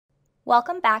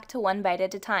Welcome back to One Byte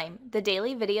at a Time, the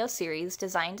daily video series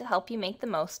designed to help you make the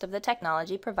most of the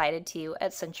technology provided to you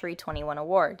at Century 21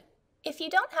 Award. If you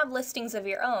don't have listings of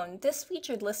your own, this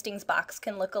featured listings box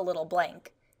can look a little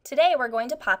blank. Today we're going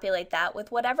to populate that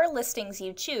with whatever listings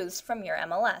you choose from your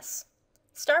MLS.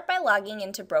 Start by logging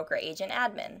into Broker Agent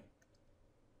Admin.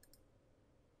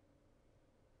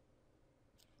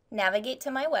 Navigate to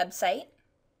my website,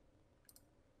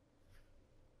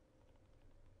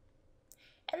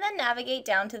 and then navigate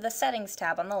down to the Settings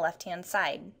tab on the left-hand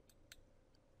side.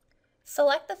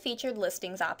 Select the Featured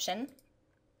Listings option,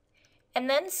 and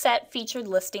then set Featured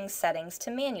Listings settings to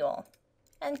Manual,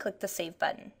 and click the Save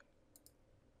button.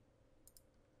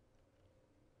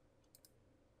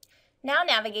 Now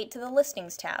navigate to the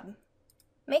Listings tab.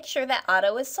 Make sure that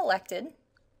Auto is selected,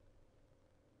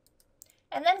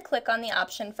 and then click on the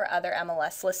option for Other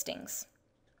MLS Listings.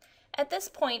 At this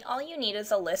point, all you need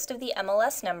is a list of the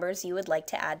MLS numbers you would like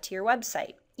to add to your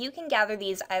website. You can gather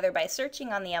these either by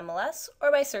searching on the MLS or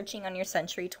by searching on your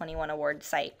Century 21 Award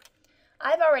site.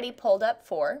 I've already pulled up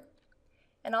 4,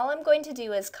 and all I'm going to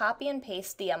do is copy and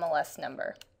paste the MLS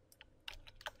number.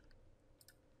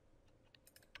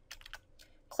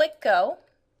 Click Go,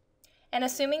 and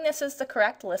assuming this is the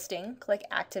correct listing, click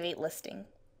Activate Listing.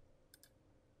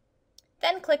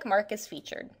 Then click Mark as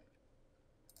Featured.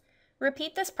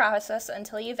 Repeat this process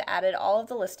until you've added all of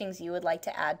the listings you would like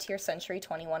to add to your Century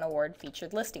 21 Award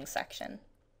Featured Listings section.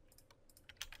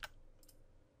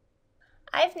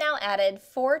 I've now added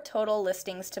 4 total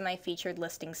listings to my Featured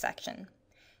Listings section.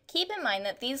 Keep in mind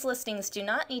that these listings do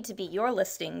not need to be your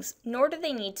listings, nor do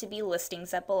they need to be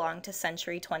listings that belong to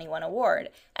Century 21 Award,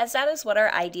 as that is what our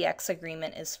IDX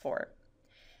agreement is for.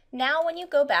 Now when you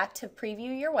go back to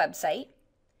preview your website,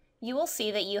 you will see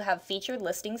that you have featured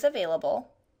listings available.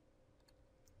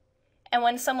 And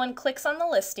when someone clicks on the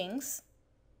listings,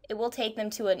 it will take them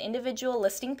to an individual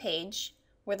listing page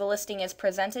where the listing is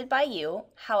presented by you.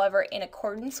 However, in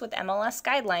accordance with MLS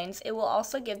guidelines, it will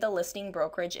also give the listing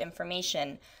brokerage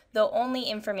information, though only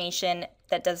information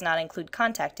that does not include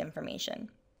contact information.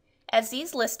 As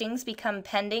these listings become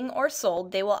pending or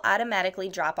sold, they will automatically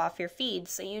drop off your feed,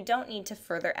 so you don't need to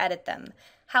further edit them.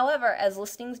 However, as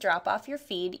listings drop off your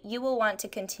feed, you will want to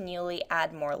continually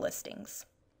add more listings.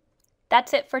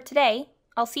 That's it for today.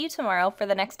 I'll see you tomorrow for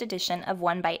the next edition of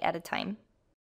One Byte at a Time.